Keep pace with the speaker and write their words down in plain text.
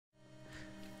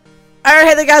Alright,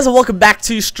 hey there guys, and welcome back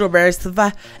to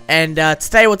ImaStrauberryJamFan. And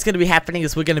today what's going to be happening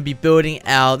is we're going to be building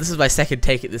our, this is my second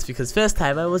take at this because first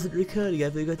time I wasn't recording, I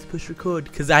forgot to push record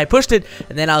because I pushed it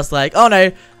and then I was like, oh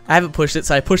no, I haven't pushed it,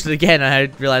 so I pushed it again and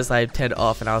I realized I had turned it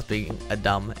off and I was being a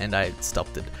dumb and I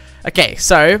stopped it. Okay,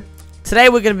 so today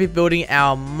we're going to be building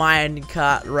our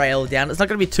minecart rail down. It's not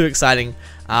going to be too exciting,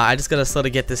 I just got to sort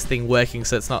of get this thing working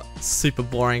so it's not super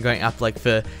boring going up like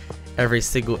for every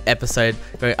single episode,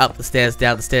 going up the stairs,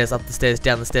 down the stairs, up the stairs,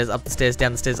 down the stairs, up the stairs,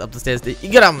 down the stairs, up the stairs. You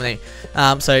get on with me.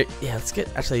 So yeah, let's get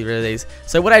actually rid of these.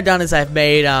 So what I've done is I've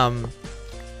made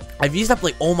I've used up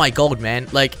like all my gold, man.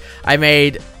 Like I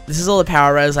made, this is all the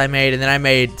power rails I made, and then I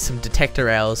made some detector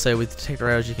rails. So with detector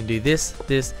rails you can do this,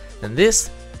 this, and this,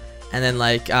 and then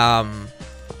like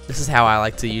this is how I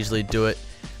like to usually do it.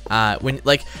 When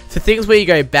like for things where you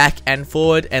go back and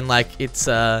forward and like it's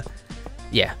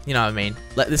yeah, you know what I mean.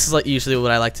 Like this is like usually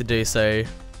what I like to do, so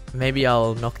maybe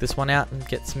I'll knock this one out and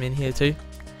get some in here too.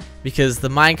 Because the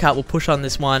minecart will push on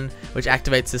this one, which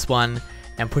activates this one,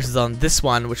 and pushes on this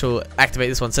one, which will activate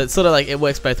this one. So it's sort of like, it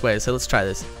works both ways. So let's try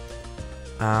this.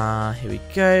 Here we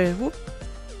go. Whoop.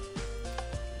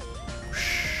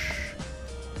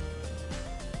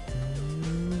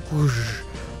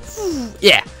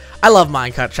 Yeah, I love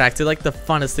minecart tracks. They're like the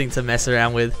funnest thing to mess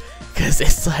around with. Because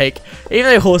it's like, even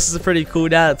though horses are pretty cool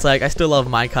now, it's like, I still love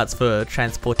minecarts for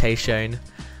transportation.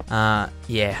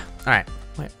 Yeah. Alright.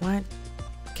 Wait, what?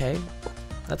 Okay.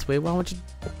 That's weird. Why would you...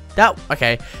 Oh,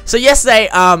 okay. So yesterday,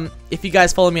 if you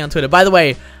guys follow me on Twitter, by the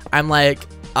way, I'm like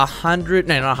 100,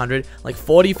 no, not 100, like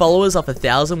 40 followers off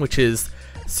 1,000, which is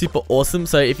super awesome.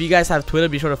 So if you guys have Twitter,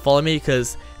 be sure to follow me,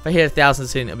 because if I hit 1,000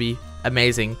 soon, it'll be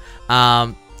amazing.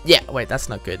 Yeah, wait, that's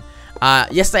not good.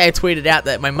 Yesterday I tweeted out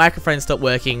that my microphone stopped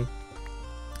working.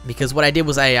 Because what I did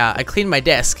was I cleaned my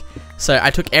desk, so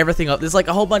I took everything up. There's like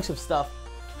a whole bunch of stuff,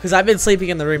 because I've been sleeping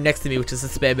in the room next to me, which is the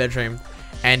spare bedroom,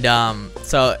 and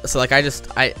so like I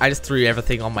just threw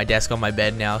everything on my desk on my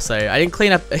bed now. So I didn't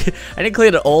clean up, I didn't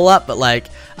clean it all up, but like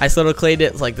I sort of cleaned it.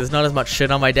 It's like there's not as much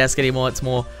shit on my desk anymore. It's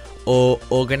more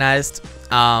organized,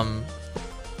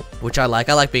 which I like.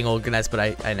 I like being organized, but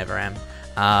I never am.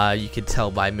 You can tell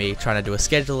by me trying to do a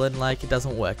schedule and like it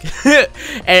doesn't work.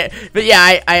 But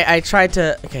yeah, I tried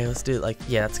to, okay, let's do it like,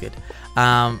 yeah, that's good.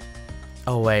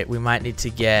 Oh wait, we might need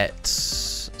to get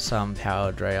some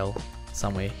powered rail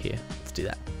somewhere here. Let's do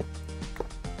that.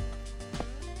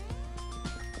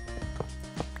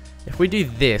 If we do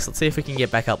this, let's see if we can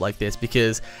get back up like this,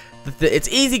 because it's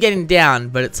easy getting down,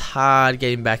 but it's hard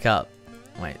getting back up.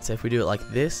 Wait, so if we do it like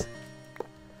this,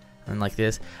 and like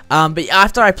this, but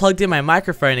after I plugged in my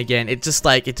microphone again, it just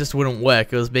wouldn't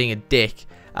work. It was being a dick.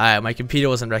 My computer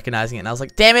wasn't recognizing it, and I was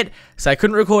like, damn it. So I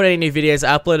couldn't record any new videos.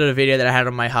 I uploaded a video that I had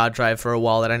on my hard drive for a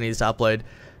while that I needed to upload.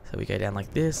 So we go down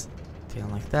like this,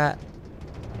 down like that.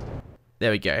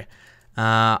 There we go.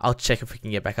 I'll check if we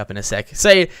can get back up in a sec.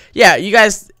 So yeah, you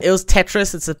guys, it was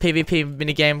Tetris. It's a PvP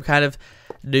minigame, kind of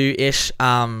new-ish.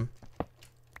 Yeah,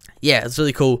 it's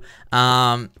really cool.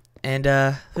 And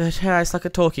I suck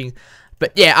at talking,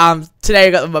 but yeah, today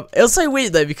I got them up. It was so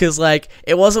weird though, because like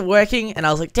it wasn't working, and I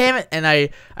was like, damn it. And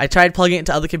I tried plugging it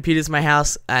into other computers in my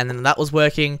house, and then that was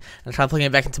working. And I tried plugging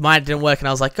it back into mine, it didn't work, and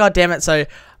I was like, god damn it. So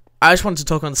I just wanted to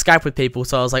talk on Skype with people,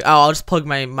 so I was like, oh, I'll just plug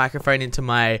my microphone into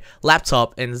my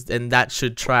laptop, and that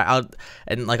should try out,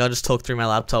 and like I'll just talk through my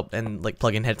laptop and like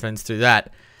plug in headphones through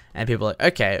that. And people were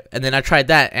like, okay. And then I tried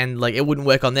that, and like it wouldn't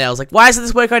work on there. I was like, why doesn't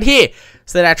this work on here?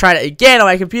 So then I tried it again on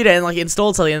my computer, and like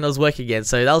installed something, and it was working again.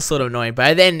 So that was sort of annoying.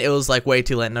 But then it was like way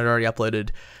too late, and I'd already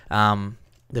uploaded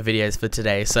the videos for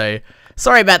today. So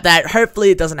sorry about that. Hopefully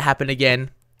it doesn't happen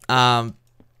again. I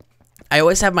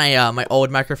always have my my old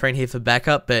microphone here for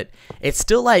backup, but it's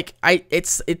still like I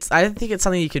don't think it's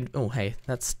something you can. Oh hey,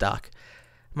 that's dark.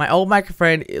 My old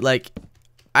microphone, like.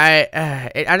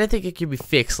 I don't think it can be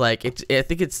fixed. Like I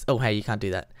think it's. Oh hey, you can't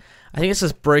do that. I think it's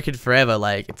just broken forever.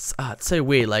 Like it's so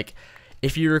weird. Like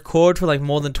if you record for like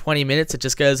more than 20 minutes, it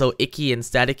just goes all icky and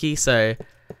staticky. So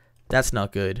that's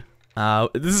not good.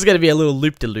 This is gonna be a little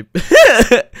loop de loop.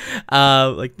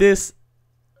 Like this.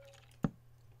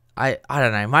 I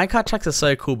don't know. Minecart tracks are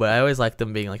so cool, but I always like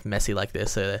them being like messy like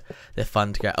this. So they're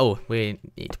fun to go. Oh, we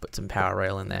need to put some power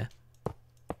rail in there.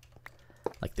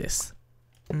 Like this.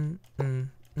 And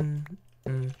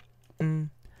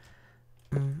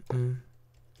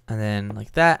then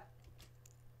like that,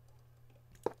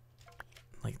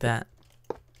 like that.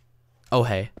 Oh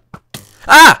hey,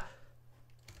 ah!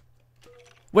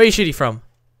 Where are you shooting from?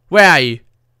 Where are you?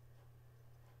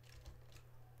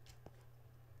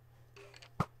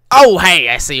 Oh hey,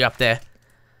 I see you up there.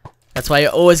 That's why you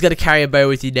always got to carry a bow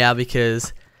with you now,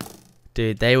 because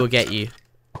dude, they will get you.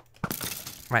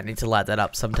 Might need to light that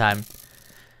up sometime.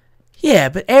 Yeah,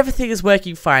 but everything is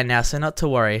working fine now, so not to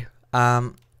worry.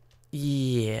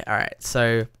 Yeah, alright,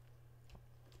 so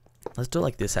let's do it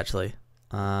like this actually.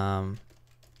 Oh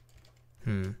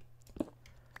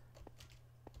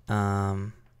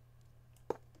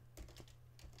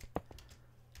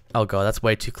god, that's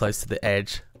way too close to the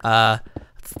edge. Let's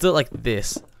do it like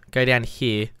this. Go down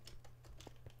here.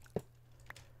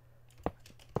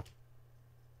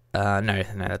 No,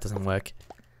 that doesn't work.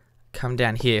 Come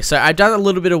down here. So I've done a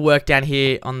little bit of work down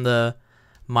here on the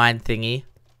mine thingy.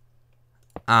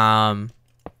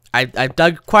 I've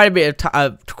dug quite a bit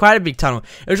of quite a big tunnel.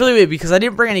 It was really weird because I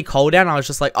didn't bring any coal down. I was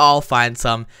just like, oh, I'll find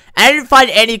some. And I didn't find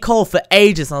any coal for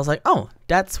ages. And I was like, oh,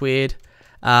 that's weird.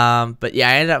 But yeah,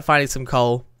 I ended up finding some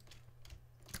coal.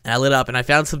 And I lit up and I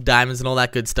found some diamonds and all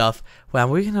that good stuff. Wow,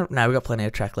 we got plenty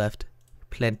of track left.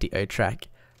 Plenty of track.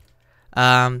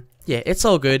 Yeah, it's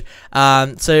all good.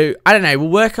 So I don't know. We'll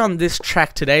work on this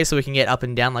track today so we can get up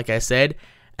and down, like I said,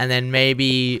 and then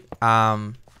maybe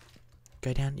go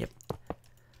down. Yep.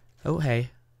 Oh hey.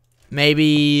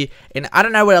 Maybe, and I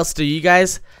don't know what else to do. You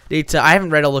guys need to. I haven't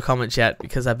read all the comments yet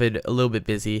because I've been a little bit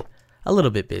busy. A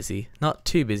little bit busy. Not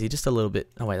too busy. Just a little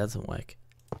bit. Oh wait, that doesn't work.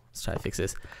 Let's try to fix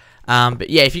this. But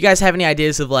yeah, if you guys have any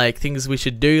ideas of like things we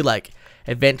should do, like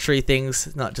adventure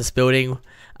things, not just building,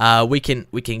 we can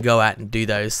go out and do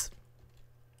those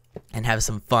and have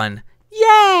some fun.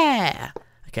 Yeah.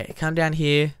 Okay, come down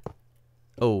here.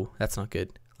 Oh, that's not good.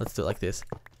 Let's do it like this.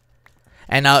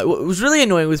 And what was really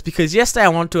annoying was because yesterday I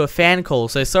wanted to do a fan call.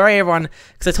 So sorry everyone,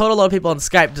 because I told a lot of people on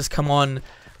Skype just come on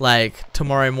like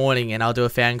tomorrow morning and I'll do a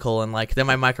fan call, and like then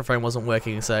my microphone wasn't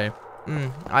working. So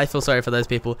I feel sorry for those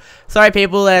people. Sorry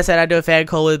people that I said I'd do a fan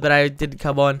call with, but I didn't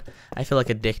come on. I feel like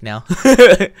a dick now.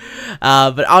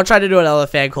 But I'll try to do another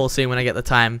fan call soon when I get the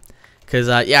time. Because,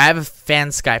 yeah, I have a fan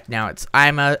Skype now. It's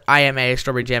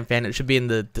ImaStrauberryJamFan. It should be in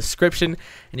the description.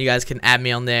 And you guys can add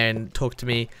me on there and talk to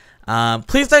me.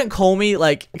 Please don't call me,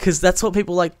 like, because that's what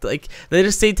people like, they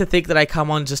just seem to think that I come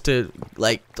on just to,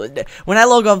 like, when I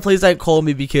log on, please don't call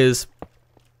me because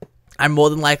I'm more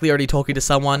than likely already talking to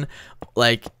someone,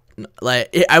 I'm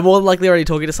more than likely already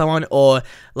talking to someone, or,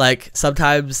 like,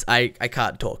 sometimes I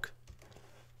can't talk.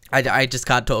 I just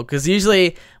can't talk, because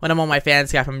usually when I'm on my fan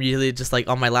Skype, I'm usually just like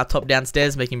on my laptop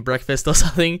downstairs making breakfast or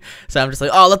something. So I'm just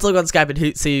like, oh, let's log on Skype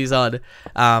and see who's on,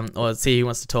 or see who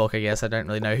wants to talk. I guess I don't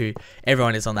really know who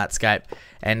everyone is on that Skype,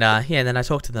 and yeah, and then I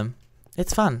talk to them.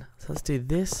 It's fun. So let's do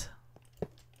this,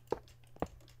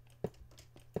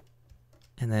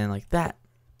 and then like that.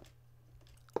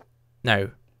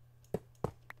 No,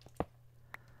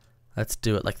 let's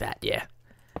do it like that. Yeah,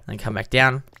 and then come back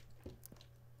down.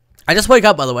 I just woke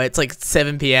up, by the way. It's like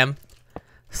 7 PM.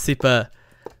 Super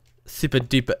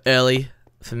duper early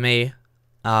for me.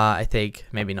 I think.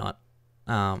 Maybe not.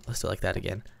 Let's do it like that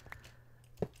again.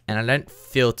 And I don't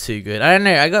feel too good. I don't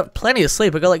know. I got plenty of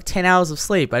sleep. I got like 10 hours of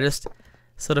sleep. I just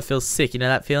sort of feel sick. You know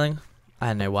that feeling? I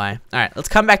don't know why. Alright, let's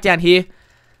come back down here.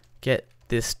 Get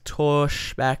this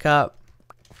torch back up.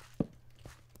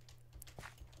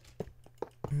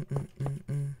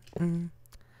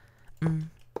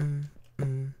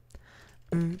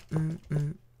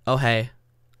 Oh hey,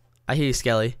 I hear you,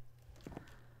 Skelly.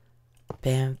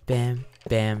 Bam, bam,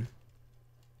 bam,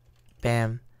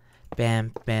 bam,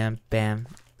 bam, bam, bam.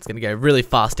 It's gonna go really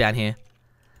fast down here.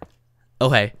 Oh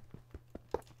hey.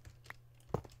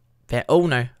 Bam. Oh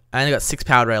no, I only got 6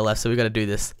 power rail left, so we gotta do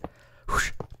this.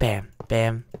 Whoosh. Bam,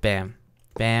 bam, bam,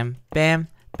 bam, bam,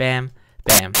 bam,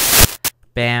 bam,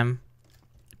 bam,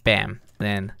 bam.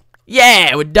 Then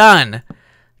yeah, we're done.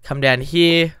 Come down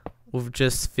here. We'll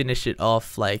just finish it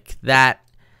off like that.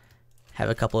 Have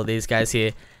a couple of these guys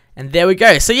here. And there we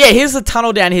go. So yeah, here's the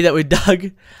tunnel down here that we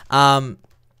dug.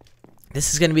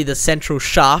 This is going to be the central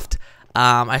shaft.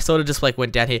 I sort of just like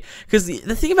went down here. Because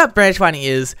the thing about branch mining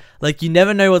is, like, you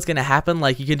never know what's going to happen.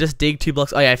 Like, you can just dig 2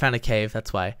 blocks. Oh yeah, I found a cave.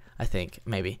 That's why, I think.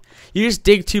 Maybe. You just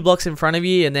dig 2 blocks in front of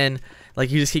you, and then,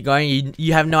 like, you just keep going.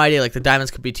 You have no idea. Like, the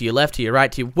diamonds could be to your left, to your right,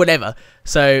 to your whatever.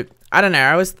 So, I don't know.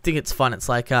 I always think it's fun. It's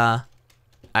like,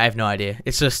 I have no idea.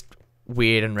 It's just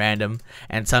weird and random,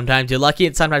 and sometimes you're lucky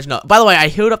and sometimes not. By the way, I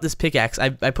healed up this pickaxe. I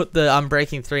put the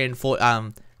Unbreaking 3 and 4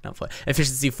 not 4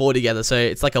 Efficiency 4 together, so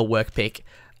it's like a work pick.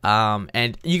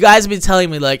 And you guys have been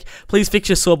telling me, like, please fix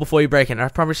your sword before you break it. And I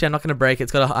promise you, I'm not gonna break it.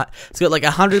 It's got like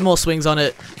 100 more swings on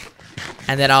it,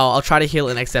 and then I'll try to heal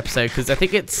it next episode, because I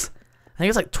think it's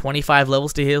like 25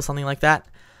 levels to heal, something like that.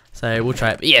 So we'll try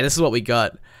it. But yeah, this is what we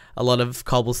got. A lot of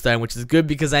cobblestone, which is good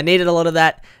because I needed a lot of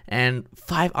that, and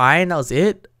 5 iron. That was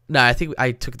it. No, I think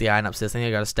I took the iron upstairs. I think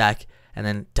I got a stack, And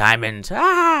then diamond.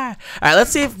 Ah! Alright,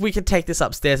 let's see if we can take this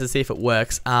upstairs and see if it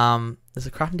works. There's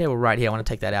a crafting table right here. I want to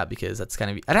take that out because that's going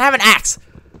to be... I don't have an axe!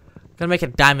 I'm going to make a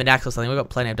diamond axe or something. We've got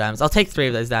plenty of diamonds. I'll take 3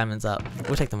 of those diamonds up.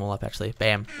 We'll take them all up, actually.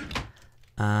 Bam.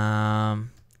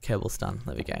 Cobblestone.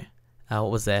 There we go.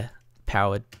 What was there?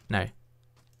 Powered. No.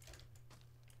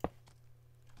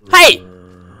 Hey!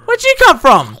 Where'd you come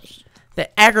from? They're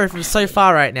aggro from so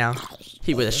far right now.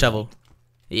 Hit with a shovel.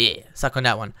 Yeah, suck on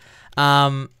that one.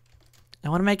 I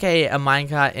want to make a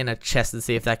minecart in a chest and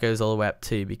see if that goes all the way up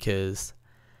too, because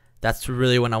that's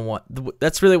really what I want.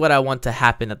 That's really what I want to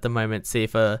happen at the moment. See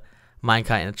if a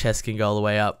minecart in a chest can go all the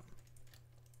way up,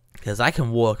 because I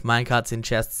can walk. Minecarts in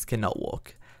chests cannot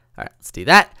walk. All right, let's do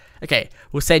that. Okay,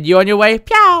 we'll send you on your way.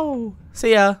 Pew!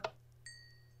 See ya.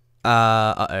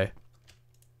 Uh-oh.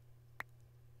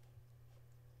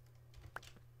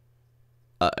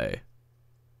 Uh-oh.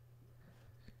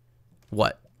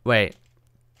 What? Wait.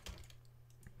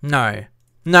 No.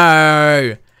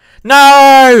 No!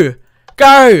 No!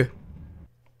 Go!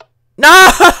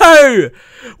 No!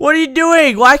 What are you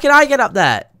doing? Why can I get up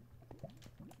that?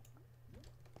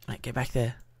 Right, get back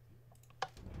there.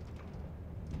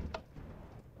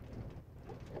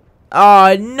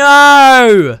 Oh,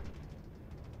 no!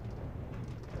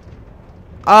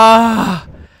 Ah!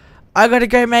 I gotta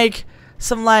go make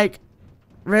some, like,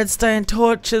 redstone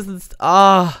torches and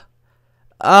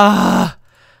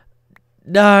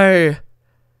no.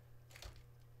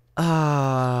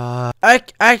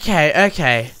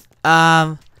 Okay.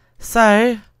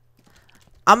 So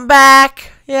I'm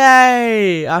back.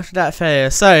 Yay! After that failure.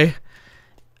 So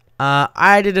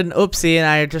I did an oopsie and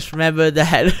I just remembered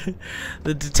that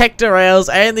the detector rails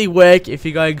only work if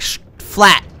you're going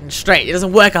flat and straight. It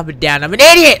doesn't work up and down. I'm an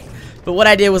idiot! But what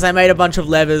I did was I made a bunch of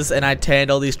levers and I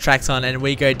turned all these tracks on and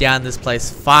we go down this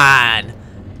place fine,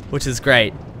 which is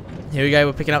great. Here we go,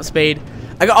 we're picking up speed.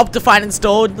 I got Optifine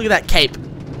installed. Look at that cape.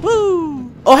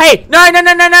 Woo! Oh, hey! No!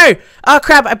 Oh,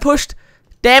 crap, I pushed.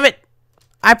 Damn it.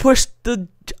 I pushed the...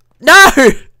 No!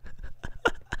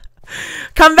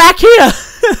 Come back here!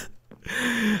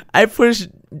 I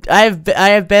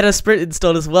have better sprint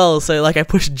installed as well, so like I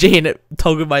pushed G and it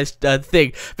toggled my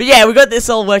thing. But yeah, we got this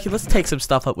all working. Let's take some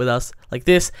stuff up with us, like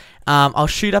this. I'll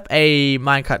shoot up a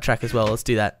minecart track as well. Let's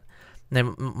do that. And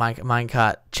then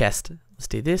minecart chest. Let's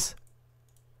do this.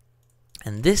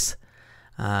 And this.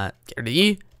 Get rid of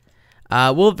you.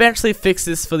 We'll eventually fix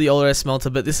this for the auto smelter,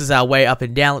 but this is our way up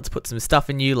and down. Let's put some stuff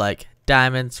in you, like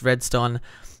diamonds, redstone,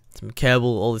 some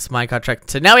cable, all this minecart track.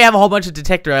 So now we have a whole bunch of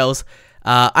detector rails.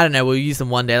 I don't know, we'll use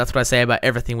them one day. That's what I say about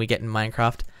everything we get in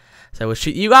Minecraft. So we'll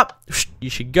shoot you up.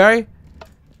 You should go.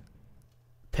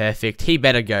 Perfect. He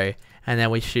better go. And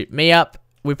then we shoot me up.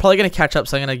 We're probably going to catch up,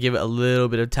 so I'm going to give it a little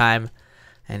bit of time.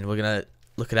 And we're going to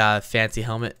look at our fancy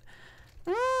helmet.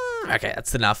 Okay,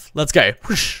 that's enough. Let's go.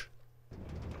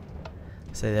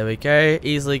 So there we go.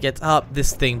 Easily gets up.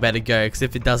 This thing better go, because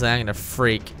if it doesn't, I'm going to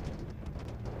freak.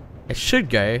 It should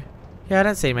go. Yeah, I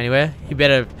don't see him anywhere. He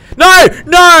better... No!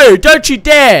 No! Don't you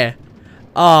dare!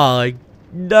 Oh,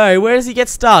 no. Where does he get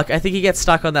stuck? I think he gets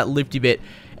stuck on that loopty bit.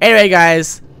 Anyway,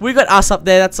 guys, we got us up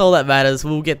there. That's all that matters.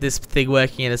 We'll get this thing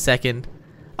working in a second.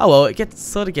 Oh, well, it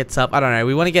sort of gets up. I don't know.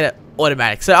 We want to get it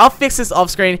automatic. So I'll fix this off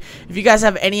screen. If you guys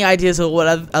have any ideas of what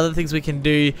other things we can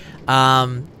do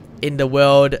in the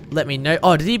world, let me know.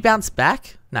 Oh, did he bounce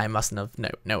back? No, he mustn't have.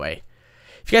 No way.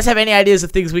 If you guys have any ideas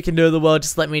of things we can do in the world,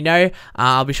 just let me know.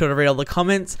 I'll be sure to read all the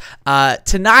comments.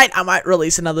 Tonight, I might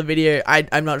release another video.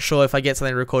 I'm not sure if I get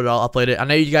something recorded, I'll upload it. I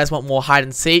know you guys want more hide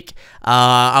and seek.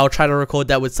 I'll try to record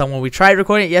that with someone. We tried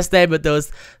recording it yesterday, but there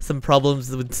was some problems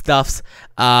with stuffs.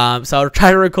 So I'll try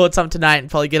to record some tonight and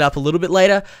probably get up a little bit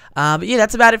later. But yeah,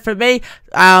 that's about it for me.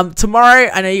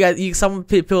 Tomorrow, I know you guys, some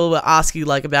people were asking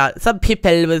why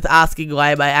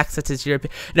my accent is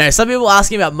European. No, some people were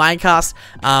asking about Minecart.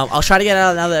 I'll try to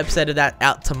get another episode of that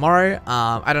out tomorrow.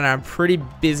 I don't know, I'm pretty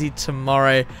busy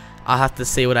tomorrow. I'll have to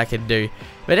see what I can do.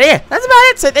 But yeah, that's about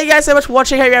it. So thank you guys so much for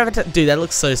watching. Hope you have dude, that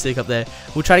looks so sick up there.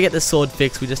 We'll try to get the sword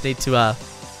fixed. We just need to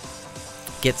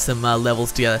get some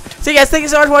levels together. So guys, thank you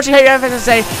so much for watching. Hope you have a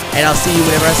fantastic day, and I'll see you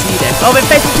whenever I see you next. Oh, my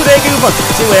Facebook, Twitter, Google+.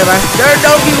 See you whenever I see you.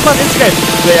 No, Google+, Instagram.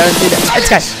 Whenever I see you next. It's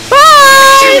guys. Bye.